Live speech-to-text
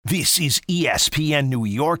This is ESPN New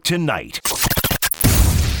York Tonight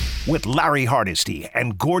with Larry Hardesty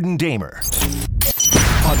and Gordon Damer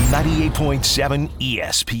on 98.7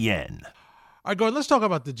 ESPN. All right, Gordon, let's talk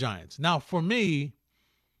about the Giants. Now, for me,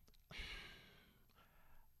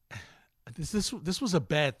 this was a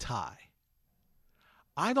bad tie.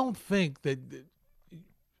 I don't think that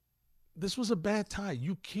this was a bad tie.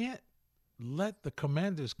 You can't let the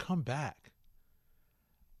Commanders come back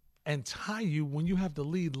and tie you when you have the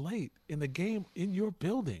lead late in the game in your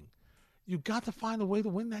building. You got to find a way to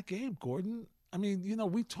win that game, Gordon. I mean, you know,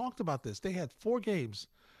 we talked about this. They had 4 games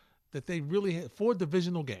that they really had, 4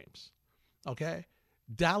 divisional games, okay?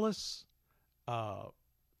 Dallas,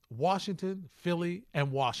 Washington, Philly,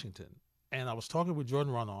 and Washington. And I was talking with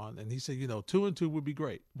Jordan Run-On, and he said, 2-2 would be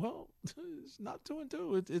great. Well, it's not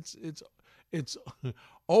 2-2. It's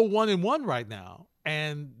 0-1-1 right now,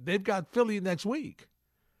 and they've got Philly next week.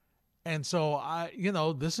 And so,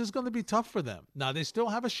 this is going to be tough for them. Now, they still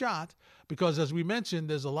have a shot because, as we mentioned,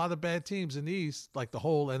 there's a lot of bad teams in the East, like the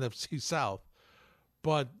whole NFC South.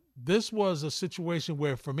 But this was a situation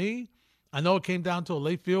where, for me, I know it came down to a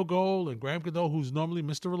late field goal, and Graham Gano, who's normally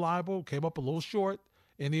Mr. Reliable, came up a little short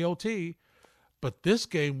in the OT. But this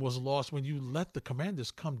game was lost when you let the Commanders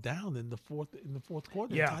come down in the fourth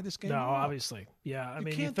quarter and tie this game up. Obviously. Yeah, I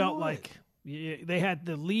mean, it felt like they had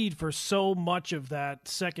the lead for so much of that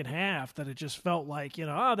second half that it just felt like,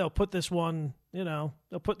 they'll put this one,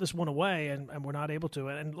 away, and we're not able to.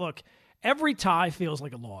 And look, every tie feels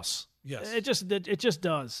like a loss. Yes. It just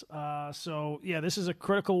does. This is a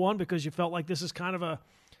critical one because you felt like this is kind of a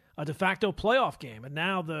de facto playoff game. And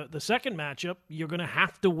now the second matchup, you're going to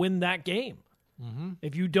have to win that game. Mm-hmm.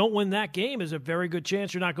 If you don't win that game, there's a very good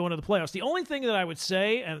chance you're not going to the playoffs. The only thing that I would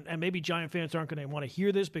say, and maybe Giant fans aren't going to want to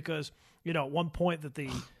hear this because, at one point that the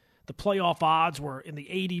playoff odds were in the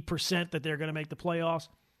 80% that they're going to make the playoffs.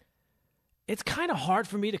 It's kind of hard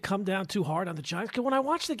for me to come down too hard on the Giants because when I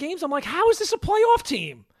watch the games, I'm like, how is this a playoff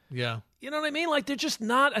team? Yeah. You know what I mean? Like, they're just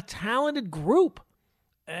not a talented group.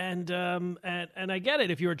 And I get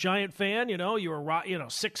it. If you're a Giant fan, you're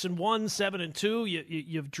 6-1, 7-2.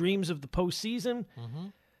 You have dreams of the postseason. Mm-hmm.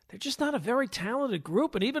 They're just not a very talented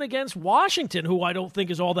group. And even against Washington, who I don't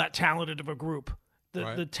think is all that talented of a group,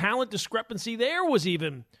 the talent discrepancy there was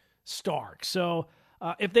even stark. So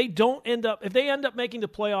if they end up making the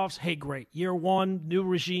playoffs, hey, great. Year one, new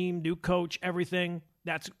regime, new coach, everything.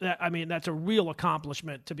 That's a real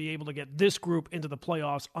accomplishment to be able to get this group into the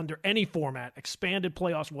playoffs under any format, expanded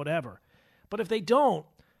playoffs, whatever. But if they don't,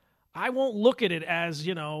 I won't look at it as,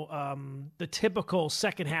 the typical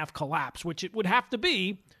second half collapse, which it would have to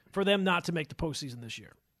be for them not to make the postseason this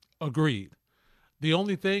year. Agreed. The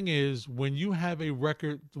only thing is when you have a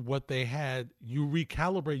record, what they had, you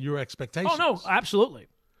recalibrate your expectations. Oh, no, absolutely.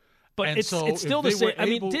 But it's still the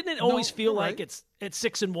same. Didn't it always feel like it's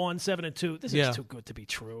 6-1, 7-2? This is too good to be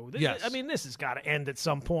true. This has got to end at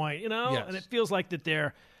some point, Yes. And it feels like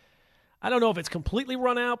that I don't know if it's completely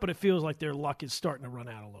run out, but it feels like their luck is starting to run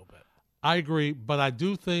out a little bit. I agree, but I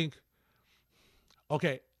do think,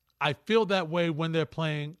 I feel that way when they're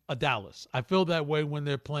playing a Dallas. I feel that way when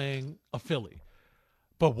they're playing a Philly.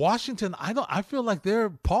 But Washington, I feel like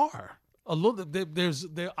they're par. A little.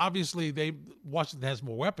 Washington has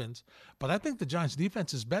more weapons, but I think the Giants'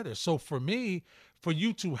 defense is better. So for me, for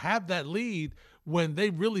you to have that lead when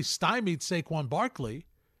they really stymied Saquon Barkley,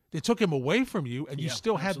 they took him away from you, and you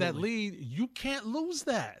still had that lead. You can't lose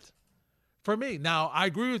that. For me, now I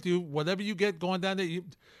agree with you. Whatever you get going down there,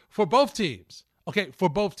 for both teams. Okay, for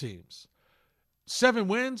both teams, 7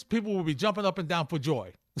 wins, people will be jumping up and down for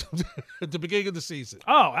joy. At the beginning of the season.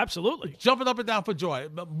 Oh, absolutely. Jumping up and down for joy.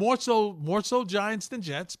 But more so Giants than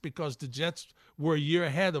Jets because the Jets were a year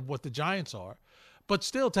ahead of what the Giants are. But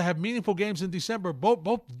still, to have meaningful games in December, both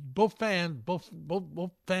fans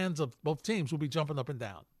of both teams will be jumping up and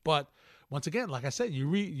down. But once again, like I said, you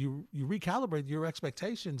recalibrate your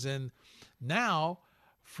expectations, and now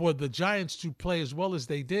for the Giants to play as well as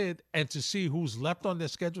they did and to see who's left on their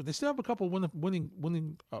schedule, they still have a couple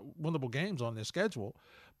winnable games on their schedule.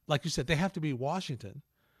 Like you said, they have to beat Washington.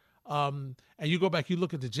 And you go back, you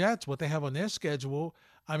look at the Jets, what they have on their schedule.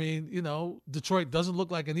 I mean, Detroit doesn't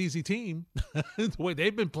look like an easy team the way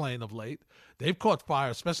they've been playing of late. They've caught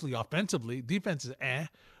fire, especially offensively. Defense is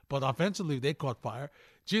but offensively they caught fire.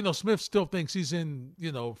 Geno Smith still thinks he's in,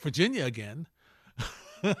 Virginia again.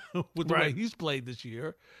 With the way he's played this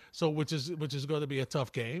year, so which is going to be a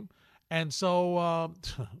tough game, and so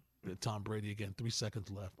Tom Brady again, 3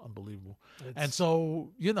 seconds left, unbelievable. And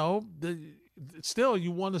so still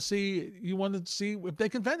you want to see if they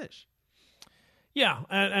can finish. Yeah,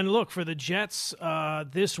 and look, for the Jets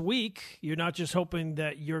this week, you're not just hoping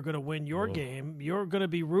that you're going to win your game. You're going to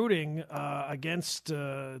be rooting against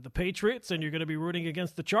the Patriots, and you're going to be rooting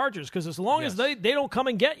against the Chargers, because as long as they don't come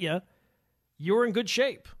and get you, you're in good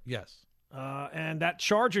shape. Yes. And that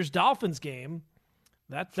Chargers-Dolphins game,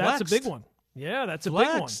 that's a big one. Yeah, that's a big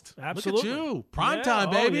one. Absolutely. Look at you. Prime time,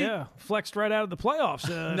 baby. Oh, yeah. Flexed right out of the playoffs.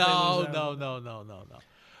 No.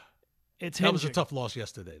 It's that was a tough loss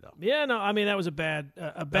yesterday, though. Yeah, no, I mean, that was a bad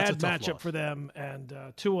matchup loss for them. And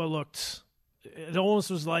Tua looked – it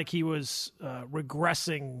almost was like he was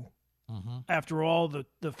regressing after all.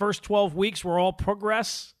 The first 12 weeks were all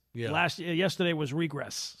progress. Yeah. Yesterday was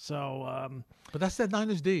regress. So but that's that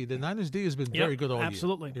Niners D. The Niners D has been very good all year.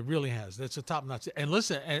 Absolutely. It really has. That's a top-notch. And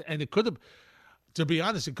listen, and it could have – to be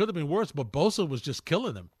honest, it could have been worse, but Bosa was just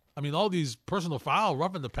killing them. I mean, all these personal foul,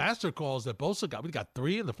 roughing the passer calls that Bosa got. We got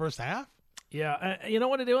 3 in the first half. Yeah. You know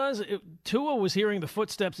what it was? Tua was hearing the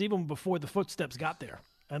footsteps even before the footsteps got there.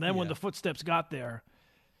 And then when the footsteps got there,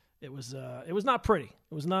 it was not pretty.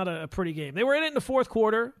 It was not a pretty game. They were in it in the fourth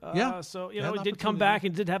quarter. So, he did come back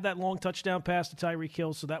and did have that long touchdown pass to Tyreek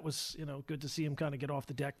Hill. So that was, good to see him kind of get off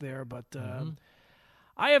the deck there. But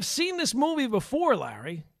I have seen this movie before,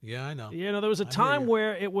 Larry. Yeah, I know. There was a time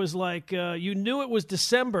where it was like you knew it was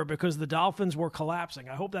December because the Dolphins were collapsing.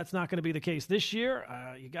 I hope that's not going to be the case this year.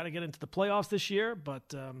 You got to get into the playoffs this year. But,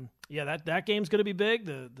 that game's going to be big.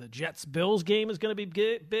 The Jets-Bills game is going to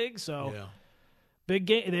be big. So, big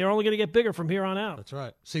game. They're only going to get bigger from here on out. That's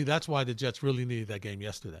right. See, that's why the Jets really needed that game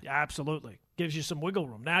yesterday. Yeah, absolutely. Gives you some wiggle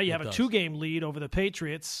room. Now you have a 2-game lead over the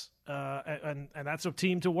Patriots. And that's a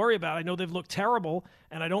team to worry about. I know they've looked terrible,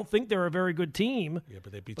 and I don't think they're a very good team. Yeah,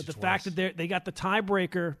 but they beat you the twice. fact that they got the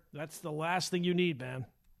tiebreaker, that's the last thing you need, man.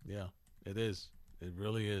 Yeah, it is. It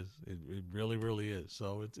really is. It really, really is.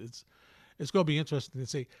 So it's going to be interesting to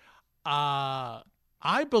see.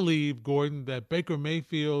 I believe, Gordon, that Baker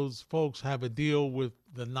Mayfield's folks have a deal with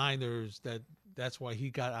the Niners. That's why he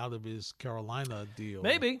got out of his Carolina deal.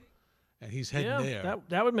 Maybe. And he's heading there.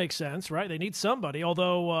 That would make sense, right? They need somebody.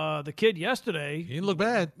 Although the kid yesterday, he didn't look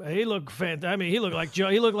bad. He looked fantastic. I mean, he looked like Joe.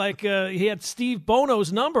 He looked like he had Steve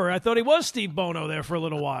Bono's number. I thought he was Steve Bono there for a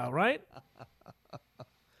little while, right?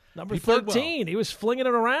 Number 13. Well. He was flinging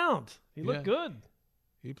it around. He looked good.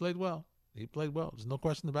 He played well. There's no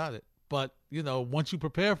question about it. But once you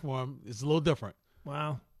prepare for him, it's a little different.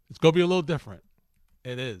 Wow. It's going to be a little different.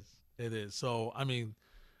 It is. So I mean,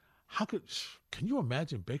 can you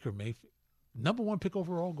imagine Baker Mayfield? Number 1 pick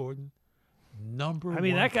overall, Gordon.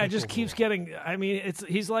 That guy just keeps getting. I mean,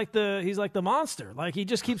 he's like the monster. Like he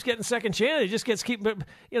just keeps getting second chance. He just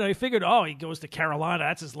he figured, he goes to Carolina.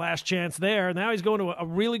 That's his last chance there. Now he's going to a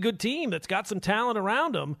really good team that's got some talent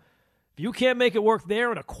around him. If you can't make it work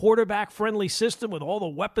there in a quarterback-friendly system with all the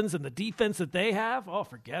weapons and the defense that they have,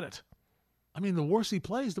 forget it. I mean, the worse he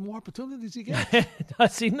plays, the more opportunities he gets. It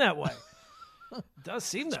does seem that way.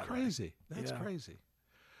 That's crazy. That's crazy.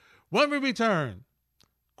 When we return,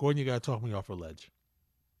 Gordon, you got to talk me off a ledge.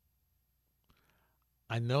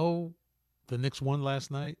 I know the Knicks won last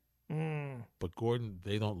night, but Gordon,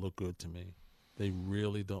 they don't look good to me. They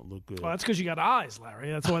really don't look good. Well, that's because you got eyes,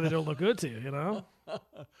 Larry. That's why they don't look good to you,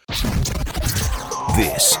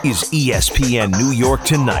 This is ESPN New York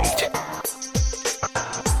Tonight.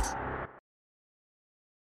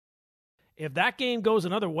 If that game goes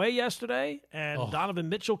another way yesterday and Donovan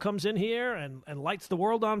Mitchell comes in here and lights the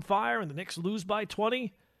world on fire and the Knicks lose by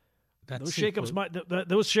 20, those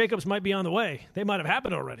shakeups might be on the way. They might have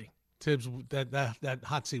happened already. Tibbs, that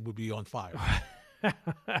hot seat would be on fire.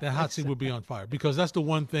 That hot seat would be on fire because that's the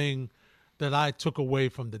one thing that I took away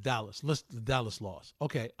from the Dallas loss.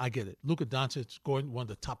 Okay, I get it. Luka Doncic, Gordon, one of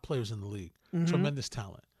the top players in the league, tremendous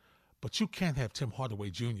talent. But you can't have Tim Hardaway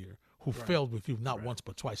Jr., who failed with you not once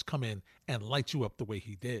but twice, come in and light you up the way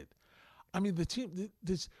he did. I mean, the team,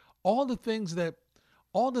 all the things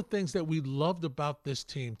that we loved about this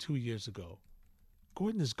team 2 years ago,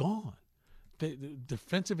 Gordon is gone. The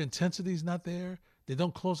defensive intensity is not there. They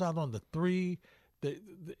don't close out on the 3.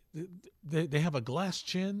 They have a glass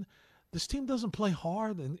chin. This team doesn't play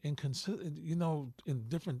hard in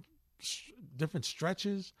different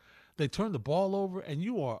stretches. They turn the ball over, and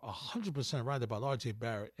you are 100% right about R.J.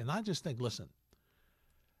 Barrett. And I just think, listen,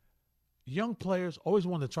 young players always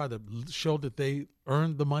want to try to show that they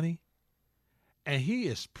earned the money, and he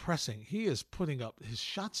is pressing. He is putting up. His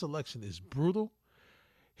shot selection is brutal.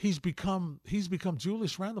 He's become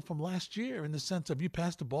Julius Randle from last year in the sense of you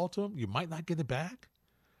pass the ball to him, you might not get it back.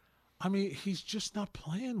 I mean, he's just not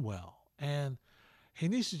playing well, and he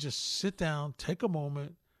needs to just sit down, take a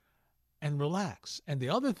moment, and relax. And the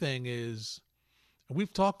other thing is, and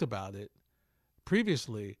we've talked about it,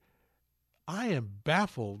 previously, I am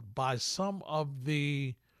baffled by some of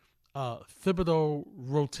the Thibodeau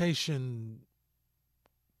rotation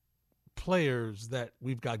players that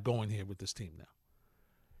we've got going here with this team now.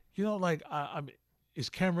 You know, like I mean, is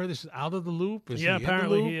Cam Reddish out of the loop? Is Yeah, he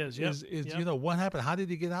apparently in the loop? he is. Yep. Is you know, what happened? How did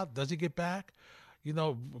he get out? Does he get back? You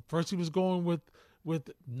know, first he was going with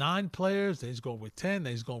 9 players, then he's going with 10,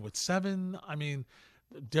 then he's going with 7. I mean,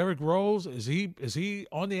 Derrick Rose, is he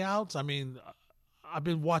on the outs? I mean, I've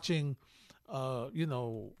been watching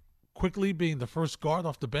Quickly being the first guard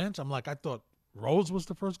off the bench. I'm like, I thought Rose was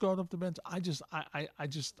the first guard off the bench. I'm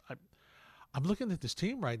looking at this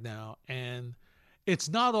team right now, and it's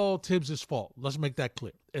not all Tibbs' fault. Let's make that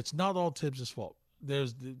clear. It's not all Tibbs' fault. There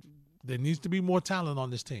needs to be more talent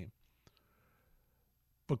on this team.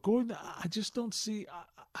 But Gordon, I just don't see.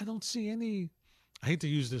 I don't see any. I hate to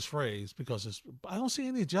use this phrase because I don't see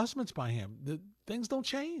any adjustments by him. Things don't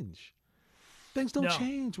change. Things don't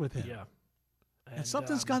change with him. Yeah, and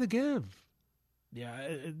something's got to give. Yeah,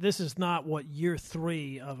 this is not what year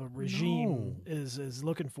 3 of a regime is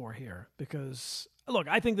looking for here. Because look,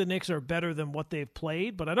 I think the Knicks are better than what they've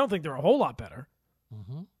played, but I don't think they're a whole lot better.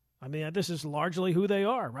 Mm-hmm. I mean, this is largely who they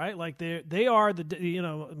are, right? Like they are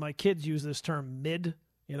my kids use this term mid.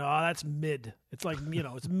 That's mid. It's like,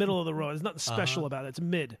 it's middle of the road. There's nothing special about it. It's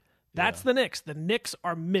mid. That's the Knicks. The Knicks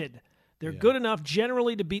are mid. They're good enough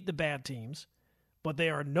generally to beat the bad teams, but they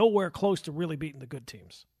are nowhere close to really beating the good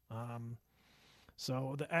teams. And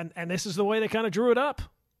this is the way they kind of drew it up.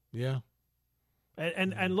 Yeah.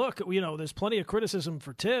 And look, there's plenty of criticism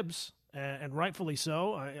for Tibbs, and rightfully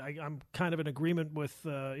so. I'm kind of in agreement with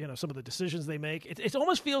some of the decisions they make. It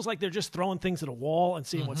almost feels like they're just throwing things at a wall and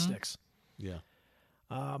seeing what sticks. Yeah.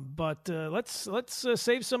 But let's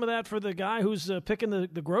save some of that for the guy who's picking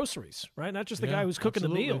the groceries, right? Not just the guy who's cooking the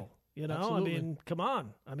meal. Absolutely. I mean, come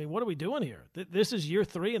on. I mean, what are we doing here? This is year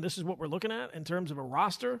 3, and this is what we're looking at in terms of a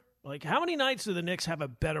roster. Like, how many nights do the Knicks have a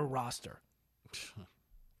better roster?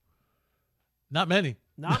 Not many.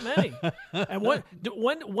 Not many. And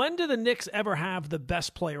when do the Knicks ever have the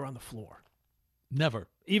best player on the floor? Never.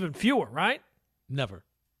 Even fewer, right? Never.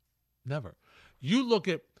 You look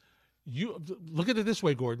at it this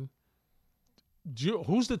way, Gordon.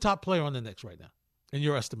 Who's the top player on the Knicks right now, in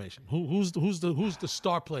your estimation? Who's the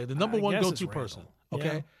star player, the number one go-to person?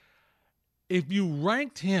 Okay, if you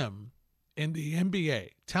ranked him in the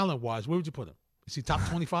NBA talent-wise, where would you put him? Is he top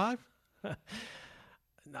 25?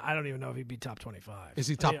 I don't even know if he'd be top 25. Is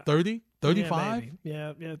he top 30, 35?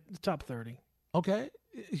 Yeah, top 30. Okay,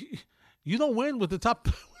 you don't win with the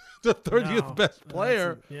 30th best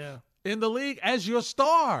player in the league as your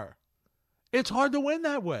star. It's hard to win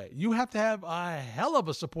that way. You have to have a hell of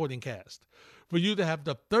a supporting cast for you to have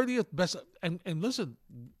the 30th best. And listen,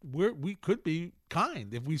 we could be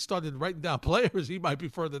kind. If we started writing down players, he might be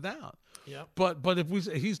further down. Yeah. But if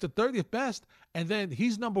he's the 30th best and then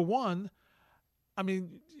he's number 1, I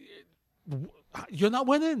mean, you're not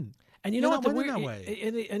winning. And you know what the weird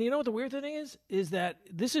and you know what the weird thing is that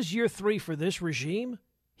this is year 3 for this regime.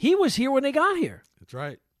 He was here when they got here. That's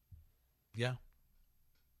right. Yeah.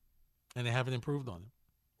 And they haven't improved on him.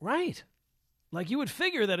 Right. Like, you would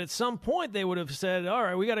figure that at some point they would have said, all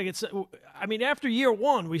right, we got to get – I mean, after year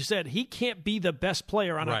 1, we said he can't be the best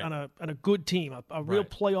player on a good team, a real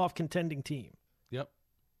playoff contending team. Yep.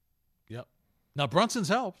 Now, Brunson's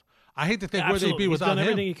helped. I hate to think where they'd be without him. He's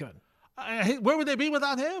done everything he could. Where would they be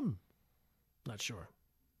without him? Not sure.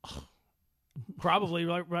 Probably,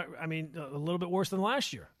 I mean, a little bit worse than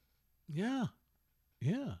last year. Yeah.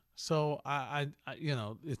 So I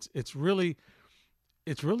it's really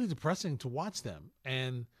depressing to watch them.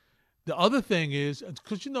 And the other thing is,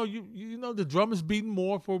 because the drum is beating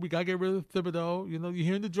more for we gotta get rid of Thibodeau. You're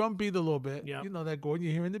hearing the drum beat a little bit. Yeah. You know that, Gordon.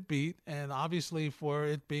 You're hearing the beat, and obviously for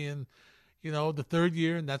it being, the 3rd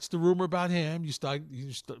year, and that's the rumor about him.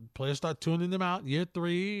 Players start tuning him out year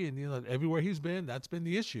 3, and everywhere he's been, that's been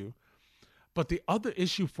the issue. But the other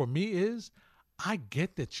issue for me is, I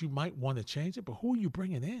get that you might want to change it, but who are you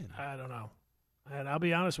bringing in? I don't know. And I'll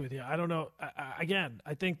be honest with you. I don't know. Again,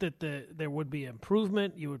 I think that there would be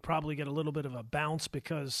improvement. You would probably get a little bit of a bounce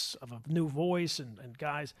because of a new voice and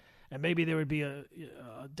guys. And maybe there would be a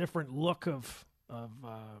different look of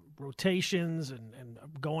rotations and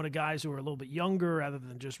going to guys who are a little bit younger rather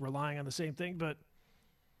than just relying on the same thing. But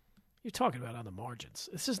you're talking about on the margins.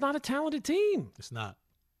 This is not a talented team. It's not.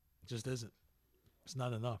 It just isn't. It's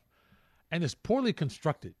not enough. And it's poorly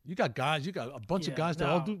constructed. You got a bunch of guys that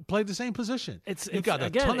all play the same position. You got a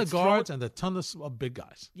ton of guards and a ton of big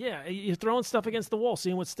guys. Yeah, you're throwing stuff against the wall,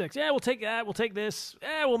 seeing what sticks. Yeah, we'll take that. We'll take this.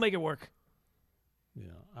 Yeah, we'll make it work.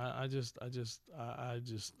 Yeah, I'm just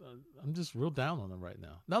real down on them right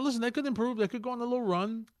now. Now, listen, they could improve. They could go on a little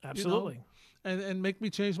run. Absolutely. And make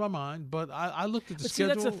me change my mind. But I looked at the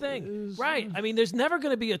schedule. See, that's the thing. Right. I mean, there's never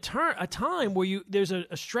going to be a time where there's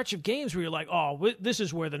a stretch of games where you're like, oh, this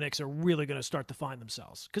is where the Knicks are really going to start to find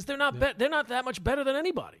themselves. Because they're not they're not that much better than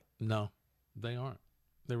anybody. No, they aren't.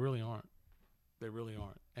 They really aren't. They really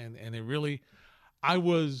aren't. And it really, I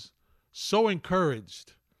was so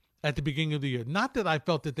encouraged at the beginning of the year. Not that I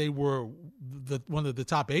felt that they were one of the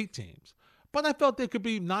top 8 teams, but I felt they could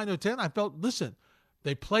be 9 or 10. I felt, listen,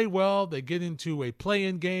 they play well. They get into a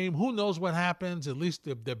play-in game. Who knows what happens? At least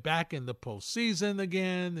they're back in the postseason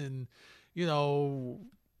again. And,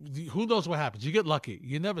 who knows what happens? You get lucky.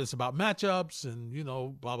 It's about matchups and,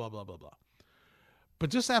 blah, blah, blah, blah, blah. But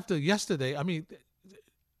just after yesterday, I mean,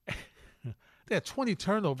 they had 20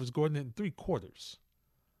 turnovers, Gordon, in 3 quarters.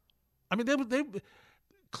 I mean, they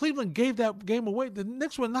Cleveland gave that game away. The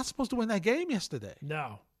Knicks were not supposed to win that game yesterday.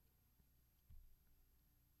 No.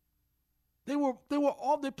 They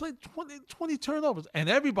played 20 turnovers, and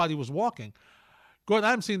everybody was walking. Gordon,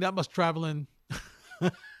 I haven't seen that much traveling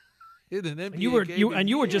in an NBA game.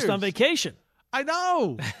 You were just on vacation. I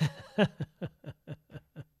know.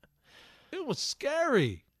 It was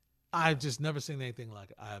scary. I've just never seen anything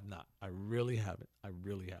like it. I have not. I really haven't.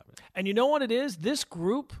 And you know what it is? This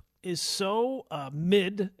group is so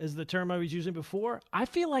mid, is the term I was using before. I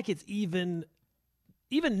feel like it's even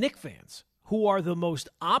Knicks fans, who are the most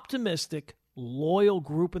optimistic, loyal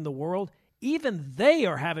group in the world, even they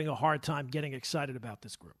are having a hard time getting excited about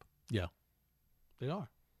this group. Yeah, they are.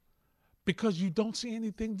 Because you don't see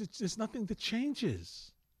anything. There's nothing that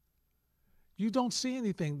changes. You don't see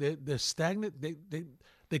anything. They're stagnant.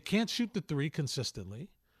 They can't shoot the 3 consistently.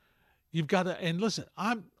 You've got to, and listen,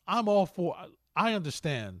 I'm all for, I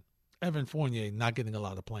understand Evan Fournier not getting a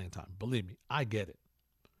lot of playing time. Believe me, I get it.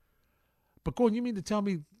 But Gordon, you mean to tell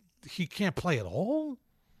me he can't play at all?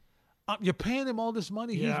 You're paying him all this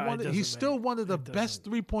money. Yeah, he's still one of the best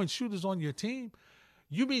 3-point shooters on your team.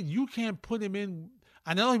 You mean you can't put him in?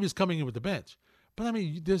 I know he was coming in with the bench, but I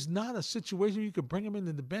mean, there's not a situation where you could bring him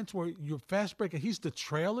into the bench where you're fast breaker. He's the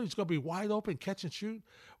trailer. He's going to be wide open, catch and shoot,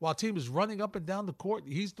 while team is running up and down the court.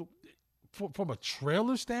 From a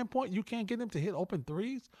trailer standpoint, you can't get him to hit open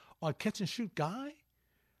threes or a catch and shoot guy.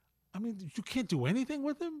 I mean, you can't do anything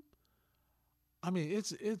with him. I mean,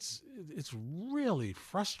 it's really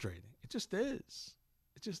frustrating. It just is.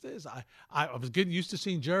 It just is. I was getting used to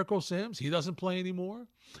seeing Jericho Sims. He doesn't play anymore.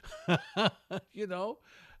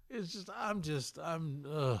 It's just I'm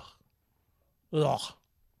ugh.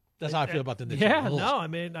 That's how I feel about the Knicks. Yeah, no, I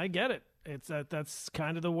mean, I get it. It's that's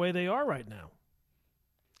kind of the way they are right now.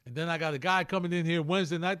 And then I got a guy coming in here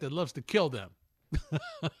Wednesday night that loves to kill them.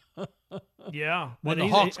 Yeah. When the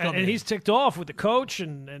Hawks come in. And he's ticked off with the coach,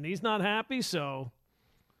 and he's not happy, so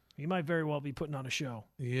he might very well be putting on a show.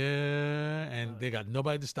 Yeah, and they got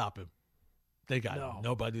nobody to stop him. They got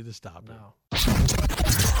nobody to stop him. No.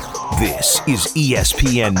 This is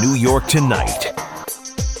ESPN New York Tonight.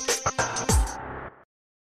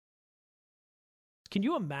 Can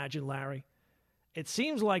you imagine, Larry? It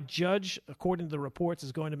seems like Judge, according to the reports,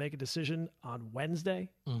 is going to make a decision on Wednesday.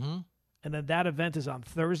 Mm-hmm. And then that event is on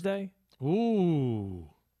Thursday. Ooh.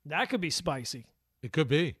 That could be spicy. It could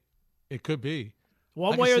be. It could be.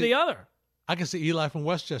 One way or the other. I can see Eli from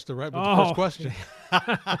Westchester right with the first question.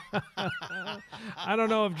 I don't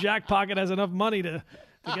know if Jack Pocket has enough money to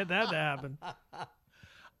get that to happen.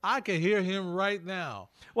 I can hear him right now.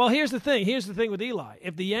 Well, here's the thing. Here's the thing with Eli.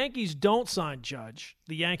 If the Yankees don't sign Judge,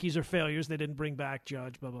 the Yankees are failures. They didn't bring back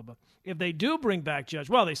Judge, blah, blah, blah. If they do bring back Judge,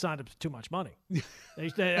 well, they signed him for too much money.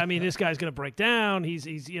 I mean, this guy's going to break down.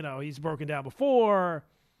 He's broken down before.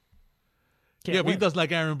 But he doesn't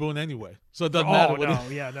like Aaron Boone anyway, so it doesn't matter. No.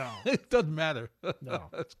 It doesn't matter. No.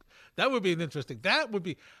 That would be an interesting. I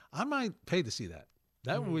might pay to see that.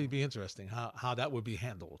 That would be interesting, how that would be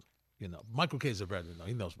handled. Michael K's a veteran, though.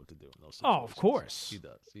 He knows what to do in those situations. Oh, of course. He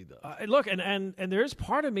does. Look, and there's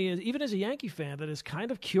part of me, even as a Yankee fan, that is kind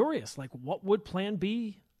of curious. Like, what would Plan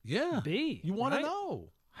B be? You want to know.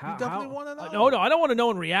 You definitely want to know. No, I don't want to know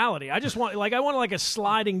in reality. I just want, a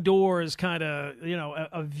sliding doors kind of,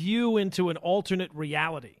 a view into an alternate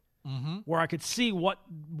reality. Mm-hmm. Where I could see what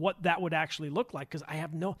that would actually look like. Because I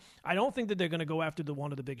don't think that they're going to go after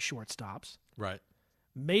one of the big shortstops. Right.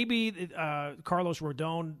 Maybe Carlos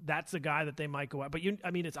Rodon, that's the guy that they might go at. But,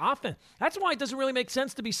 it's offense. That's why it doesn't really make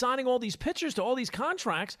sense to be signing all these pitchers to all these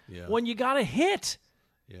contracts when you got to hit.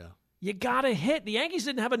 Yeah. You got to hit. The Yankees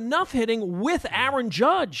didn't have enough hitting with Aaron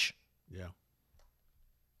Judge. Yeah.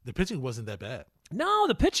 The pitching wasn't that bad. No,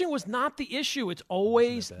 the pitching was not the issue. It's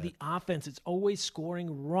always the offense. It's always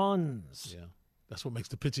scoring runs. Yeah, that's what makes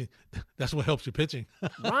the pitching. That's what helps your pitching.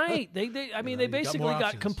 Right. They basically got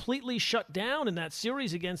options. completely shut down in that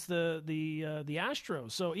series against the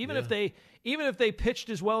Astros. So even if they pitched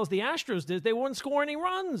as well as the Astros did, they wouldn't score any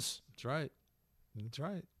runs. That's right.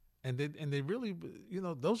 And they really,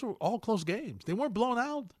 those were all close games. They weren't blown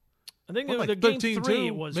out. I think Well, the like game 13-2,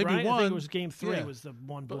 3 was maybe right. one. I think it was game 3 Yeah. was the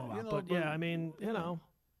one But, blowout. but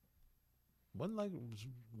wasn't like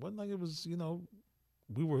it was.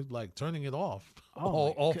 We were like turning it off.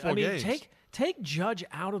 All 4 games. Take Judge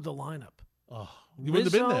out of the lineup. Oh, you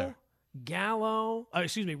wouldn't have been there.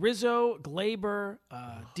 Rizzo, Glaber,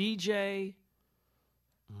 DJ.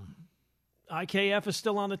 IKF is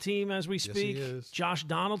still on the team as we speak. Yes, he is. Josh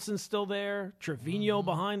Donaldson's still there. Trevino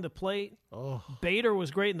behind the plate. Oh, Bader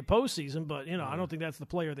was great in the postseason, but I don't think that's the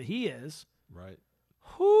player that he is. right.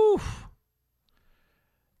 Whew.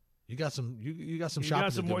 You got some. You got some You shopping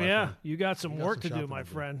got some to do, more, my yeah. friend. You got some work to do, shopping my to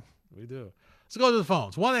do. friend. We do. Let's go to the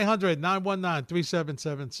phones.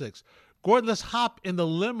 1-800-919-3776. Gordon, let's hop in the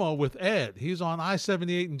limo with Ed. He's on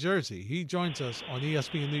I-78 in Jersey. He joins us on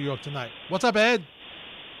ESPN New York tonight. What's up, Ed?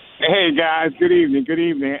 Hey guys, good evening. Good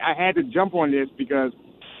evening. I had to jump on this because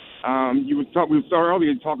we were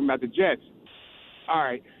earlier talking about the Jets. All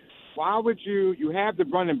right, why would you have the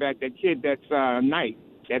running back, that kid that's Knight,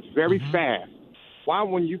 that's very fast? Why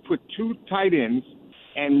wouldn't you put 2 tight ends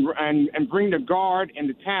and bring the guard and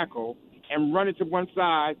the tackle and run it to one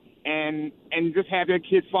side and just have that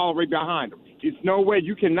kid follow right behind him? There's no way.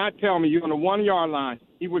 You cannot tell me you're on the 1-yard line,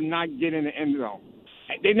 he would not get in the end zone.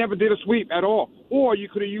 They never did a sweep at all. Or you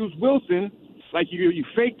could have used Wilson, like you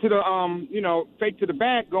fake to the fake to the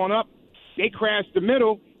back going up. They crashed the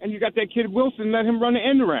middle, and you got that kid Wilson, let him run the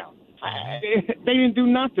end around. They didn't do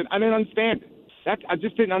nothing. I didn't understand it. I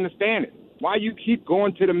just didn't understand it. Why you keep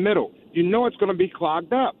going to the middle? You know it's going to be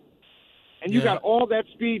clogged up. And you got all that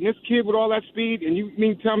speed, and this kid with all that speed, and you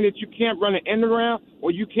mean tell me that you can't run an end around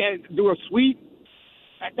or you can't do a sweep?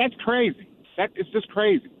 That's crazy. It's just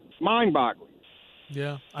crazy. It's mind-boggling.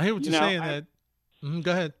 Yeah, I hear what you're saying, Ed.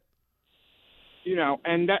 Go ahead.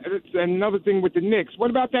 And that's another thing with the Knicks. What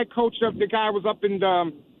about that coach of the guy was up in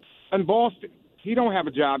Boston? He don't have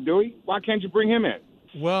a job, do he? Why can't you bring him in?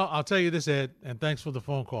 Well, I'll tell you this, Ed, and thanks for the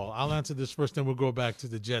phone call. I'll answer this first, then we'll go back to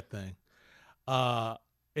the Jet thing.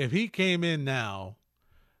 If he came in now,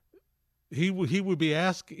 he would be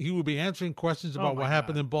answering questions about what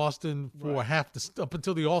happened in Boston for up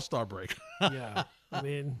until the All-Star break. Yeah, I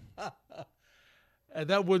mean, and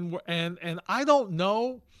that wouldn't work. And I don't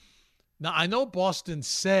know. Now I know Boston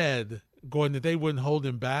said, Gordon, that they wouldn't hold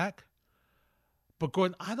him back, but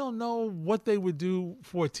Gordon, I don't know what they would do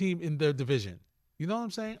for a team in their division. You know what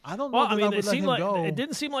I'm saying? I don't know. Well, if I would let him go. It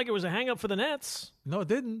didn't seem like it was a hang-up for the Nets. No, it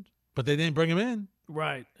didn't. But they didn't bring him in.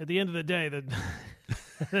 Right. At the end of the day, the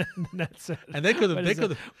Nets said, and they could have.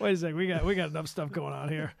 Wait a second. We got enough stuff going on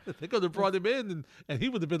here. They could have brought him in, and he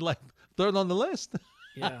would have been like third on the list.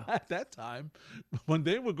 Yeah. At that time, when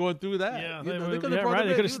they were going through that, yeah, they could have have right.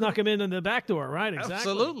 They could have snuck him in the back door, right? Exactly.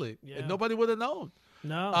 Absolutely, yeah. And nobody would have known.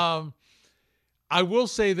 No. I will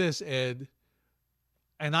say this, Ed,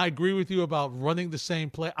 and I agree with you about running the same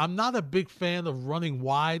play. I'm not a big fan of running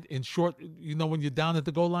wide in short. When you're down at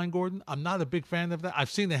the goal line, Gordon, I'm not a big fan of that.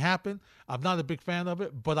 I've seen it happen. I'm not a big fan of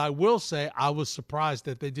it, but I will say I was surprised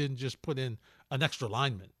that they didn't just put in an extra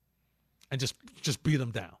lineman and just beat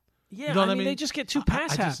them down. Yeah, you know what I mean? They just get too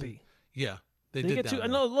pass happy. Yeah, they get did. too.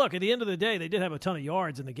 No, look. At the end of the day, they did have a ton of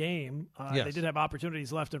yards in the game. Yes. They did have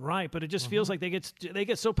opportunities left and right, but it just feels like they get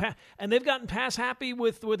so and they've gotten pass happy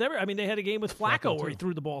with every. I mean, they had a game with Flacco where he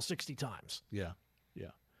threw the ball 60 times. Yeah.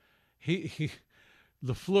 He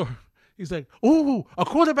LaFleur. He's like, ooh, a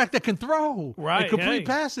quarterback that can throw, right? And complete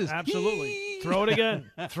passes. Absolutely. Throw it again.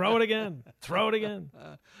 Throw it again. Throw it again.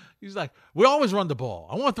 He's like, we always run the ball.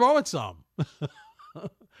 I want to throw it some.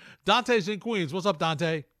 Dante's in Queens. What's up,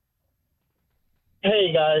 Dante?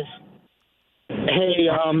 Hey, guys. Hey,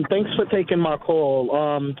 thanks for taking my call.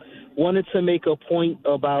 Wanted to make a point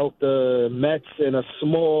about the Mets and a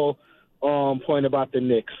small point about the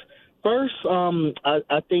Knicks. First,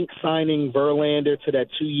 I think signing Verlander to that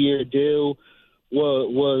 2-year deal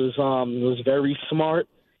was very smart.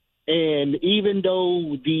 And even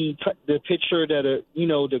though the pitcher that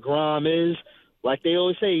DeGrom is, like they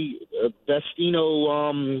always say, best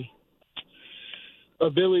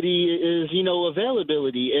ability is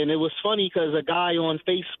availability. And it was funny because a guy on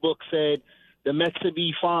Facebook said the Mets would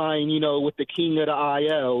be fine, with the king of the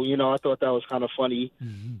IL. I thought that was kind of funny.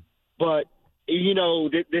 Mm-hmm. But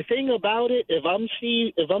the thing about it, if I'm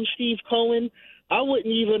Steve Cohen, I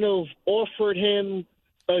wouldn't even have offered him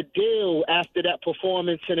a deal after that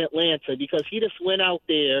performance in Atlanta because he just went out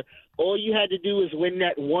there. All you had to do is win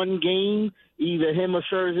that one game, either him or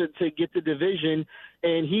Scherzer, to get the division,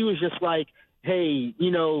 and he was just like, hey,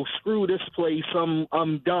 screw this place,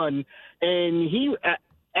 I'm done. And he,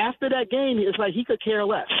 after that game, it's like he could care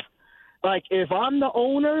less. Like, if I'm the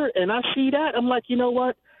owner and I see that, I'm like, you know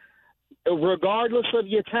what? Regardless of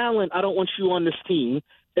your talent, I don't want you on this team.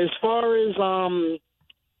 As far as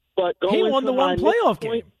but going he won the one playoff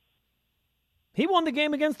game. He won the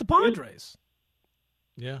game against the Padres.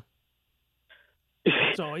 Yeah.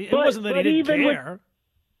 So it wasn't that he didn't care.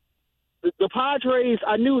 The Padres,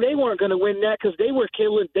 I knew they weren't going to win that because they were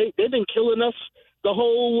killing. They've been killing us the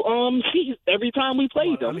whole season. Every time we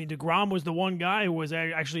played them. I mean, DeGrom was the one guy who was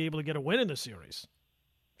actually able to get a win in the series.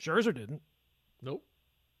 Scherzer didn't. Nope,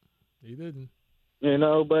 he didn't.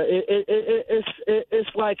 But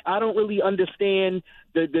it's like I don't really understand.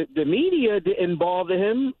 The media didn't bother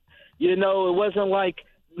him. It wasn't like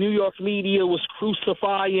New York media was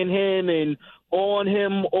crucifying him and on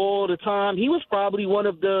him all the time. He was probably one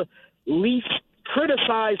of the least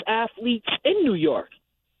criticized athletes in New York.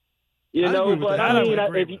 Yeah, I would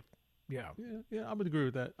agree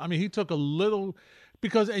with that. I mean, he took a little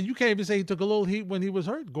because, and you can't even say he took a little heat when he was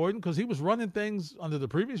hurt, Gordon, because he was running things under the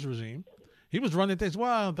previous regime. He was running things.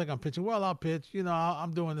 Well, I don't think I'm pitching. Well, I'll pitch.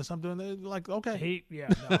 I'm doing this. I'm doing that. Like, okay.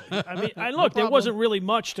 Look, there wasn't really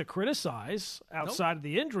much to criticize outside of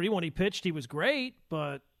the injury. When he pitched, he was great,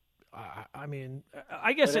 but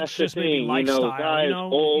I guess it's just maybe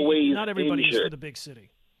lifestyle. Always not everybody's injured. for the big city.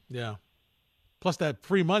 Yeah. Plus that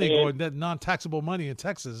free money, Gordon, that non-taxable money in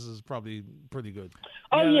Texas is probably pretty good.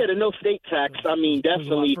 Oh yeah, the no state tax. I mean,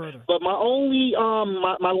 definitely. But my only,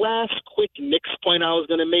 my last quick Knicks point I was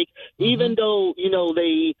going to make, even though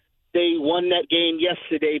they won that game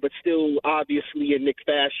yesterday, but still obviously in Knick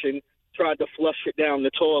fashion tried to flush it down the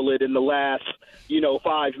toilet in the last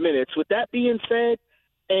 5 minutes. With that being said,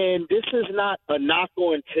 and this is not a knock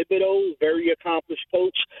on Thibodeau, very accomplished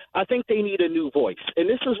coach. I think they need a new voice, and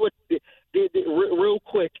this is what. Real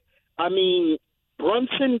quick, I mean,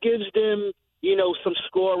 Brunson gives them, some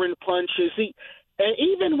scoring punches. And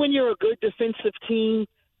even when you're a good defensive team,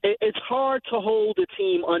 it's hard to hold a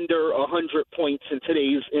team under 100 points in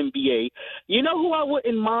today's NBA. You know who I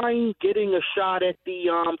wouldn't mind getting a shot at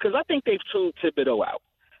because I think they've tuned Thibodeau out.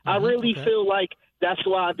 I really feel like that's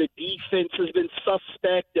why the defense has been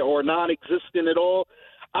suspect or non-existent at all.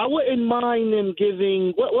 I wouldn't mind them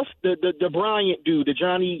giving what's the Bryant dude, the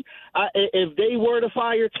Johnny. If they were to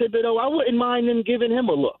fire Thibodeau, I wouldn't mind them giving him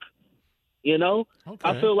a look.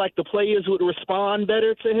 I feel like the players would respond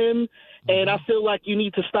better to him, and I feel like you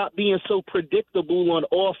need to stop being so predictable on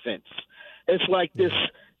offense. It's like this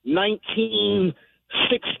 1960s,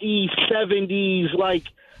 70s, like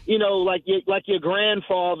your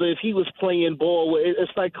grandfather if he was playing ball.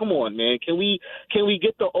 It's like, come on, man, can we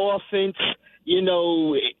get the offense?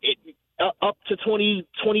 Up to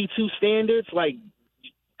 2022 standards, like,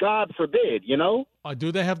 God forbid,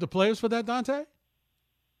 Do they have the players for that, Dante?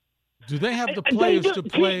 Do they have the players to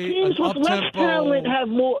play an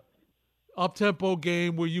up-tempo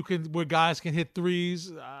game where guys can hit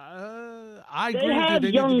threes? I agree that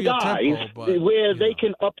they need to be guys where they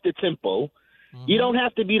can up the tempo. You don't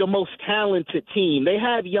have to be the most talented team. They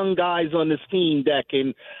have young guys on this team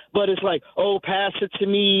but it's like, pass it to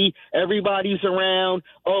me. Everybody's around.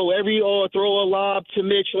 Throw a lob to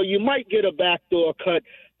Mitch, or you might get a backdoor cut.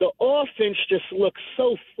 The offense just looks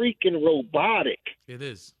so freaking robotic. It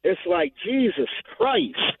is. It's like, Jesus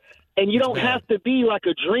Christ. And you don't have to be like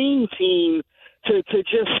a dream team to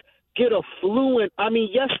just get a fluent. I mean,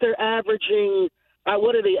 yes, they're averaging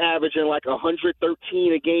what are they averaging, like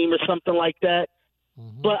 113 a game or something like that?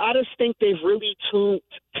 But I just think they've really tuned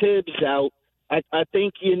Tibbs out. I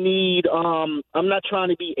think you need I'm not trying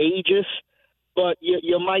to be ageist, but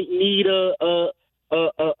you might need a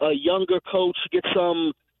younger coach, get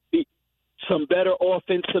some better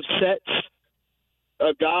offensive sets,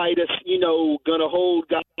 a guy that's, going to hold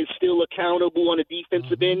guys still accountable on the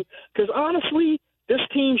defensive end. Because honestly, this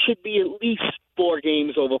team should be at least 4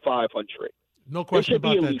 games over 500. No question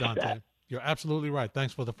about that, Dante. You're absolutely right.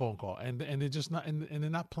 Thanks for the phone call. And they're just not and they're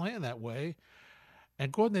not playing that way. And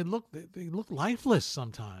Gordon, they look lifeless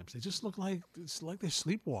sometimes. They just look like they're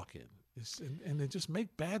sleepwalking. And they just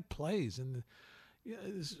make bad plays. And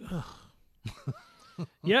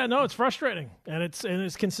yeah, no, it's frustrating, and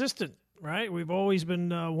it's consistent. Right? We've always been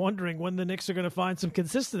wondering when the Knicks are going to find some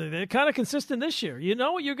consistency. They're kind of consistent this year. You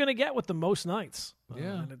know what you're going to get with them most nights.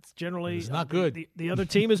 Yeah. And it's generally it's not good. The other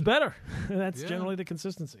team is better. That's generally the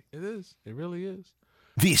consistency. It is. It really is.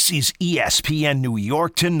 This is ESPN New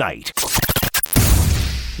York Tonight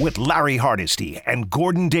with Larry Hardesty and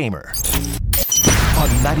Gordon Damer on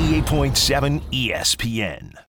 98.7 ESPN.